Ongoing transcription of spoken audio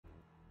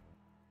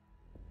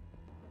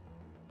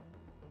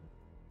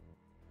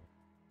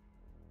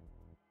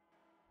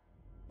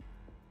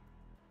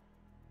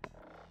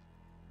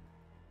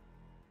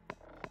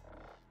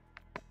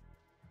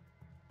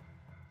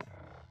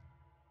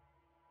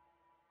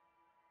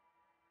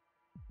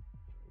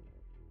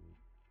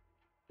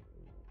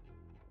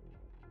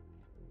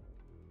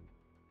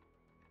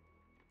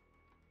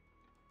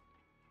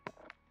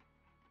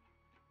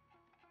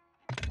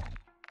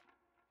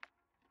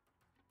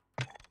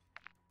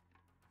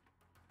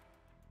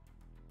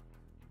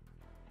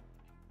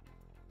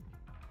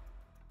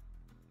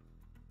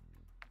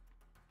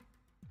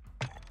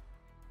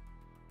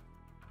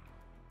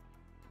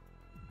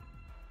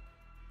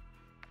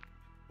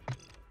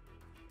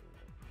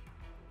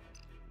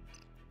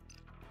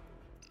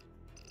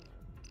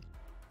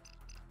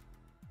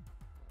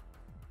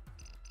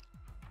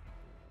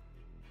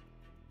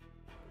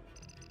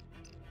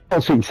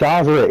What's its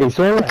size of it? It's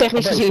only...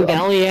 Technisch gezien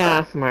wel,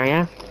 ja. Maar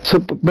ja. It's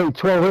about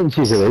 12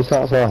 inches it is,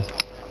 that's all.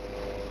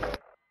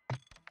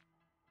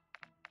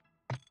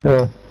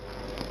 Yeah.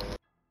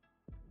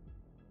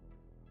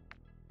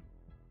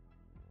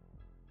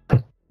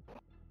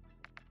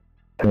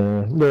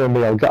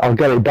 Maybe I'll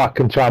get it back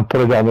and try and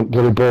put it on,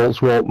 the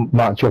bolts won't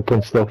match up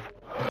and stuff.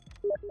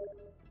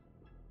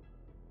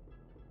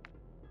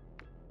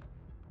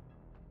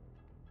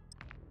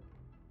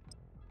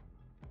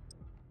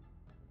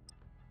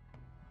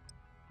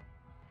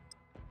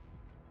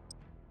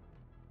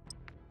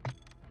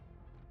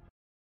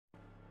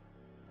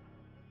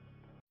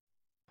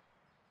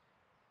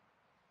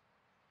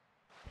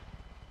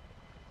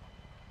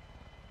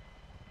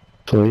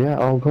 So yeah,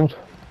 all good.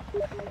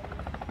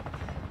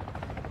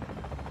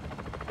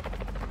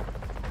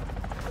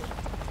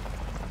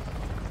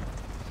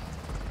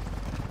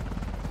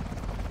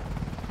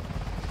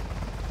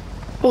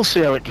 We'll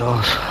see how it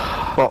goes.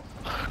 Well,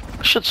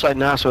 I should say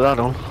nice with that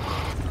on.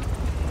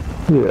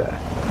 Yeah.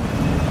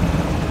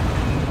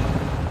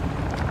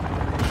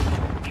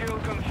 Kill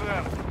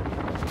confirmed.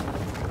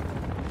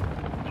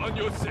 On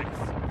your 6.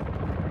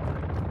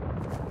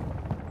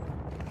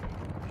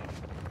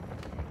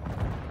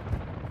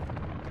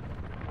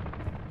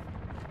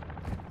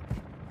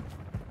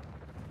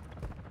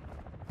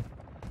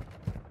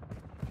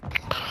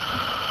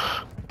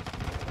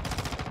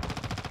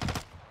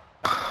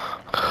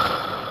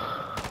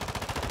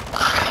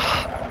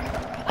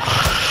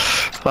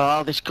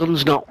 Oh, this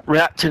gun's not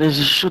reacting as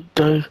it should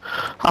do.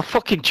 I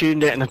fucking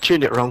tuned it and I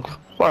tuned it wrong.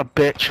 What a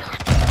bitch.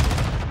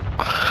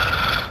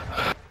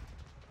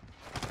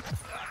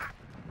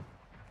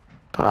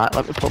 Alright,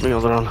 let me put my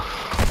other on.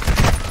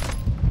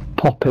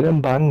 Popping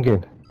and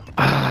banging.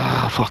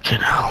 Ah,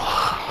 fucking hell.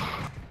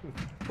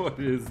 What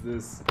is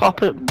this?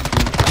 Pop it.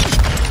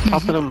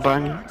 Popping and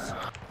banging.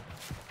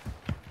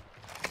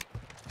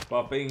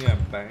 Popping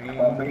and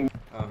banging.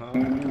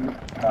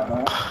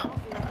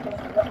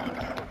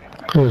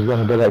 Who's going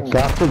a bit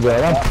excited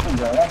there,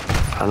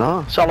 huh? I know,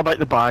 it's all about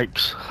the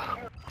bikes.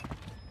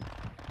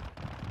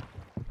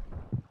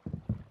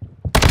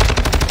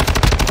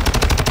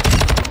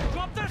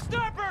 Drop their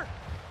sniper!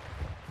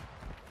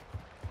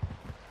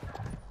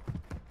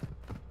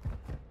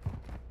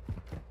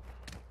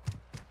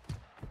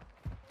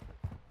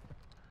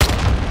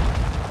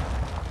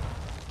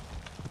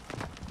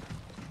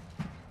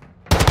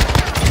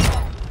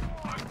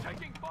 I'm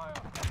taking fire.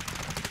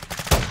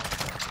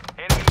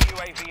 Enemy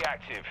UAV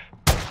active.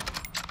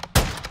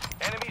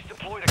 Enemies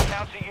deployed a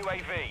counter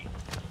UAV.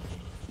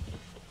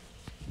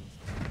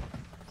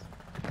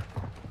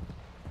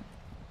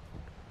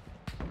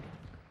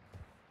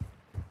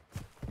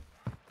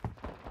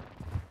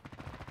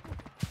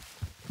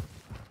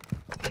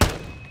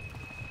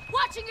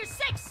 Watching your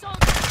 6, soldier!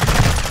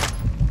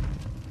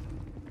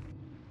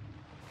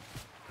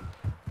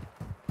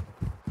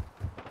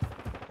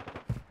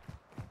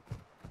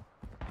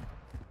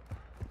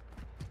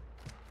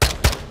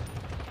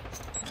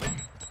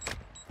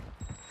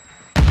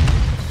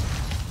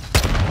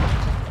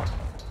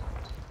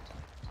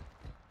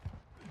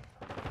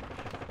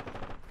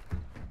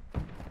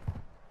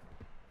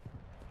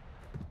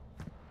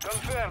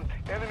 Confirmed.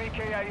 Enemy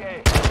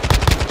KIA.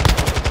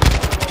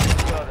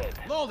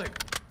 Loading.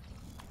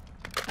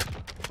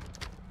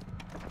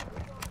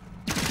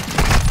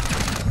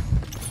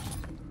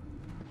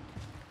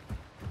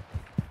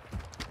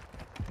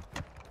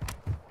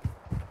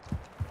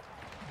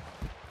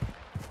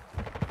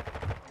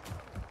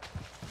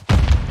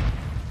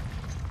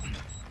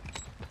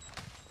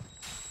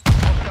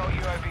 Hostile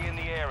UAV in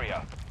the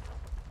area.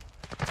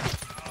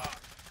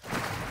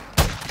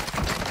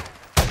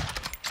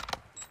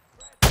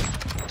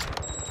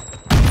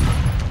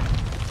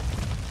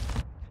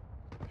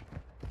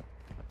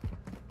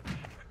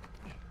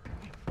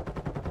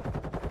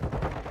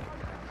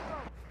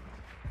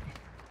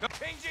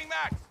 Changing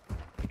max.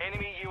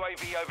 Enemy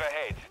UAV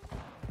overhead.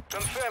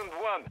 Confirmed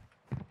 1.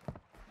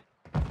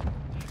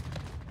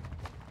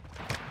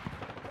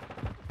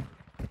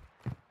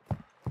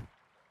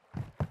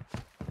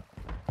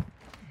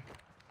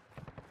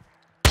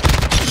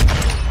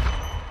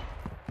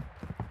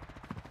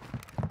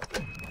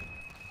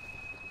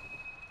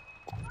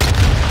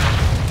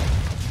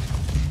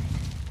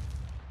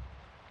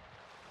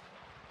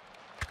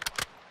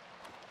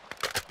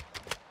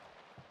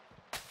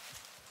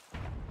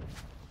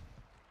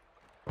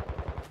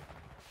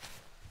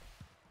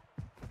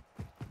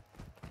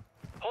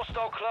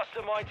 Hostile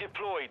cluster mine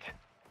deployed.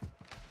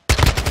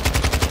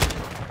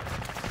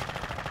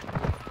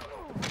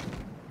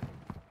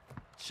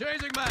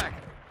 Changing mag.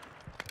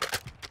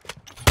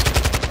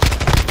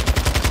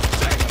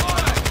 Take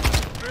fire!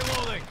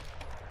 Reloading.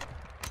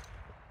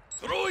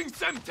 Throwing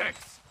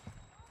Semtex.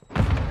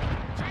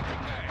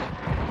 Changing mag.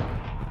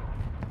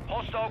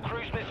 Hostile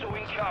cruise missile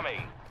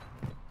incoming.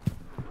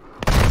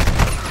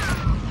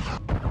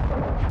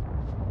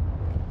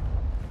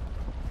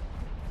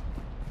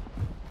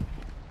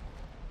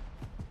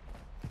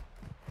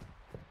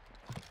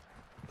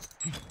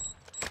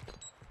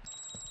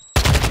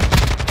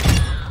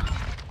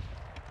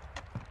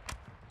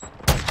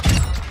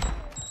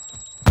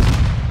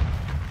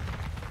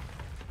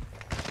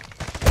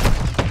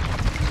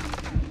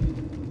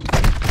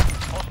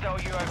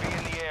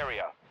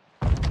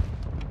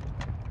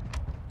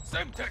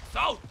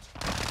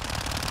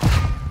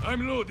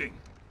 I'm loading.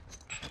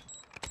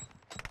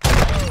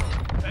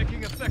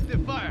 Taking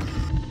effective fire.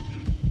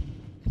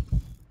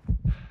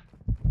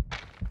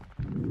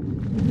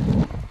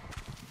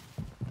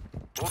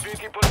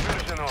 Убейте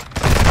подтверждено.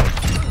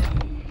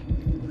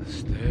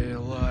 Stay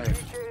alive.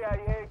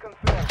 CIA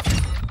confirmed.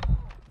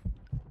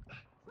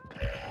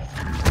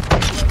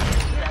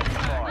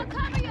 I'll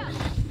cover you.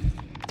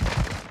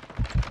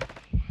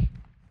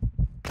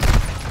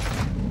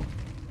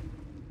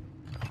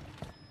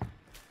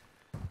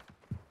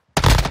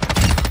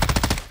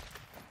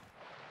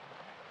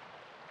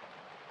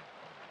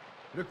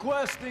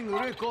 Requesting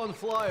recon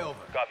flyover.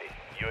 Copy.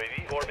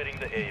 UAV orbiting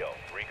the AO.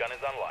 Recon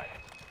is online.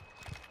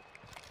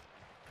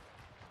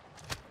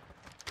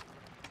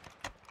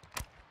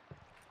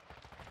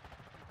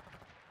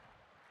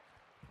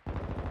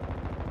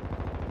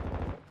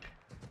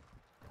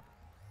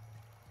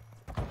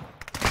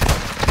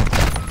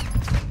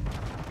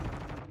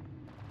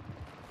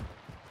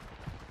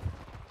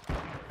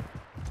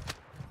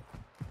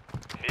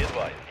 Be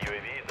advised,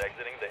 UAV is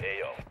exiting the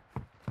AO.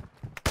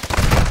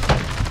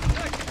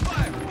 Taking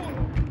fire.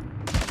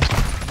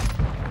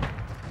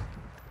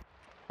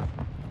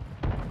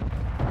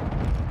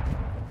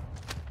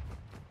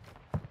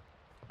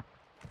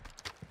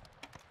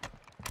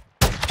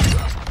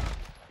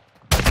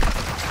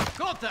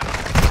 Contact.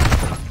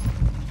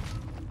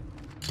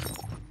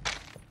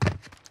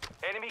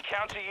 Enemy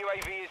counter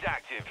UAV is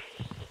active.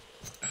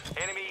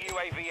 Enemy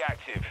UAV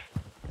active.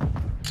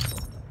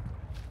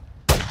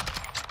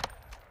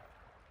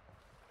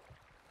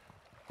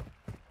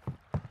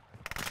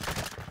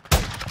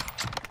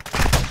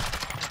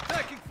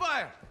 Taking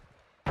fire.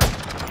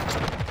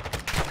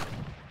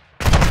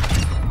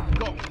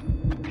 Go.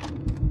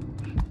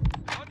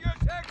 On your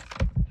text.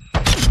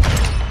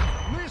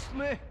 Missed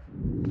me.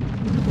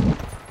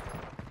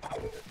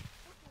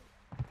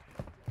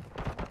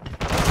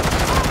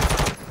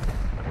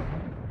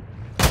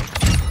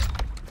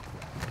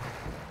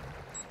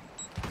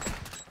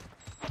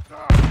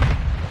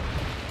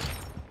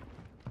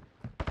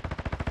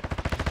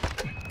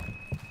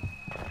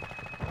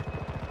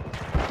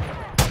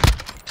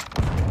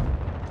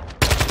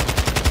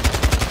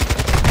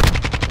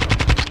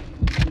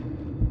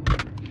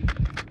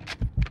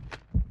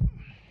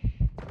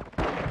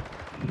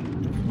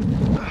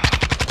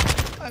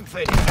 I'm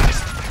fading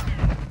fast.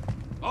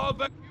 I'll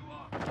back you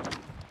up.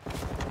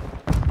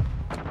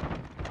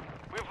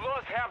 We've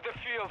lost half the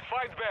field.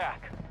 Fight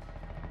back.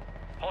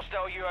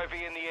 Hostile UAV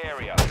in the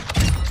area.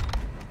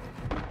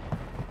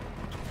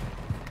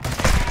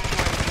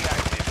 UAV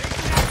active.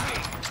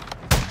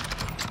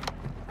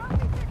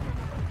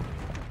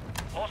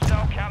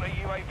 Hostile counter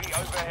UAV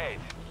overhead.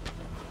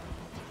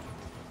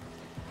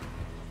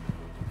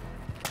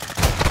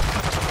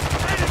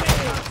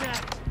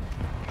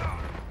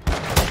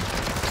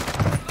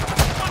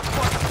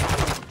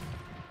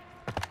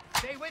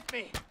 Stay with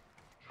me.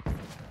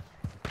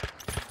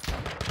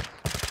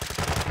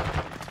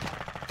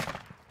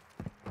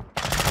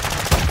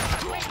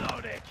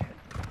 Reloading.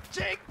 Take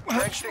Check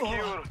much more.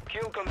 secure.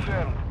 Kill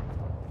confirmed.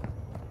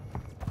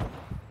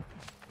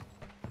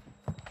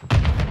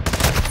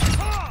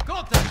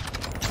 Contact.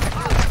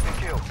 The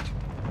kill.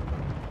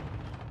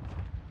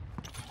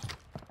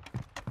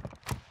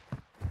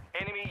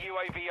 Enemy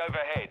UAV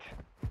overhead.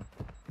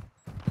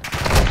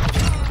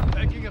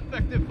 Taking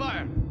effective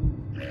fire.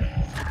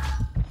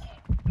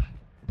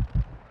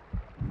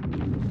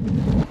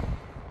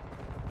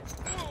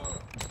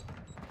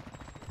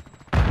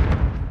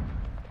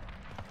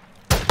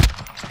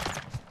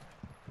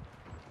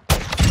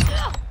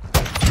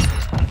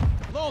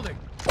 Loading.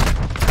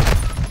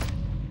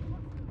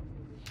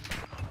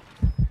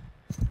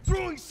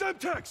 Throwing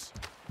Semtex.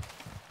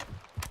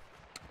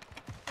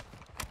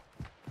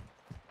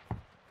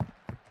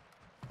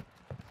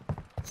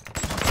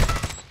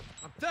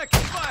 I'm taking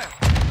fire.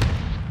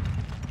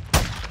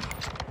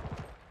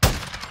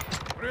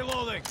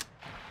 Reloading.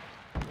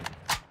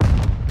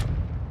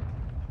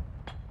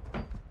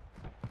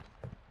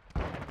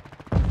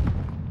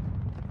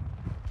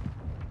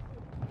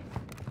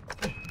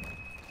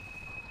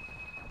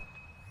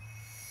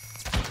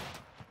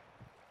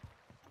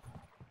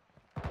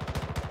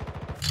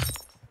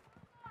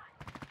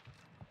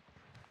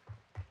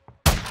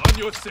 On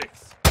your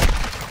six.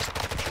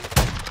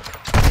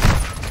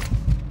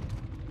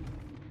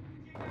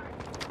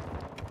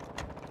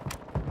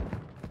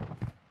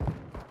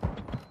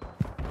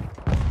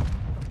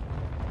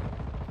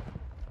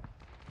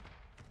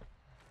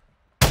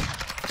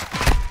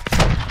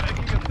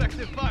 Taking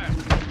effective fire.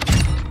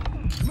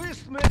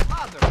 Missed me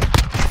other.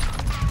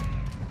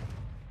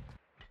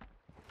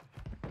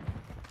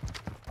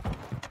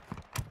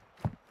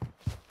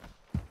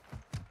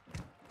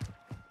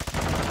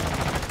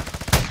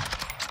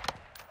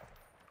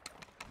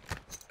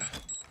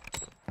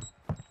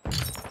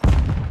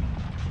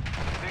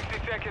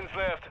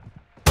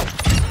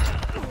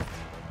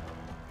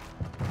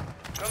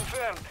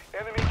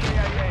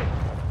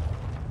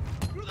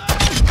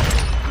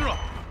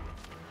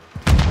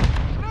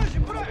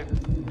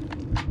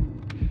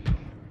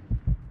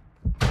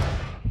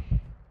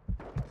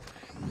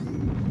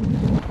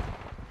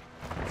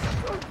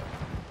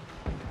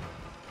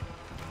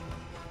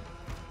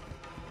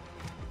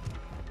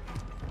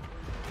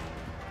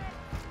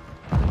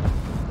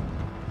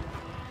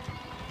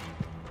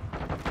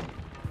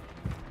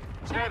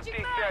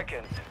 15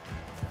 seconds.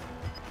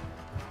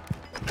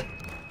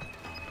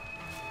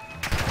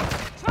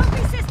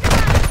 Trophy system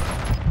out!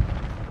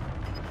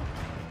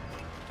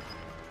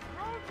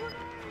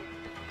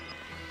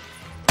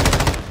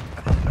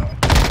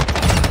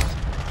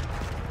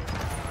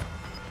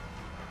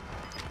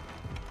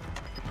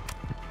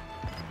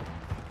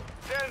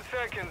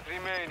 Seconds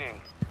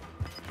remaining.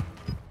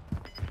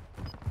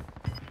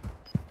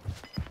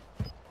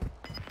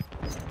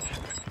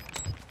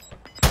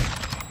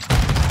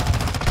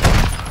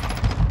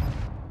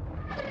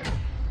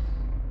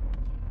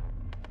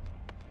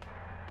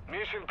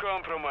 Mission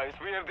compromised.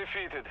 We are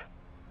defeated.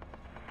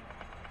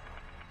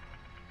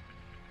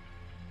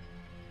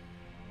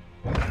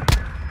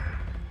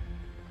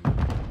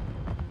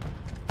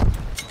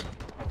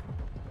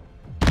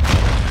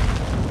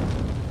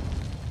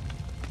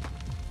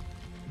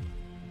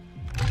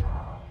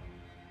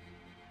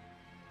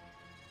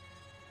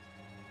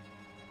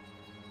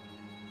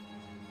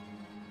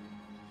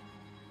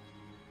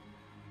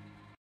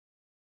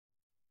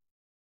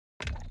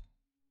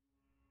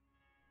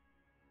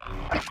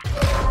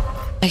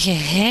 Dat je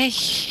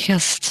heig,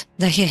 gast.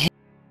 Dat je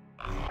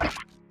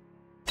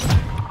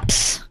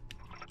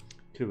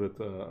Ik heb het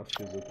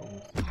afgezet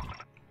anders.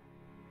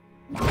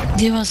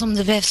 Die was om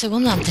de 5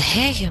 seconden aan het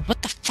hijgen.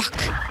 What the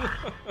fuck?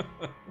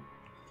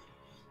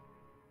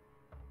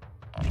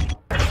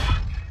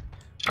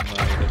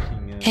 Maar dat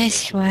ging...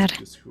 Echt dat waar. ging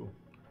dus goed.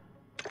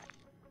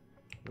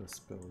 Dat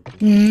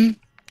spelletje. Mm.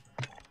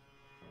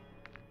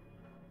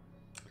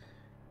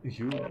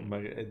 Goed,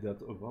 maar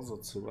dat was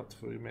het zo wat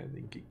voor mij,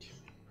 denk ik.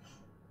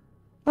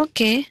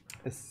 Oké.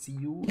 See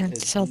you. Ja,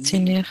 het zal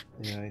 10 uur.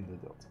 Ja,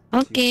 inderdaad.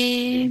 Oké.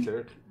 See you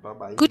later. Bye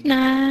bye. Good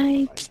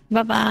night.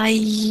 Bye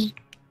bye.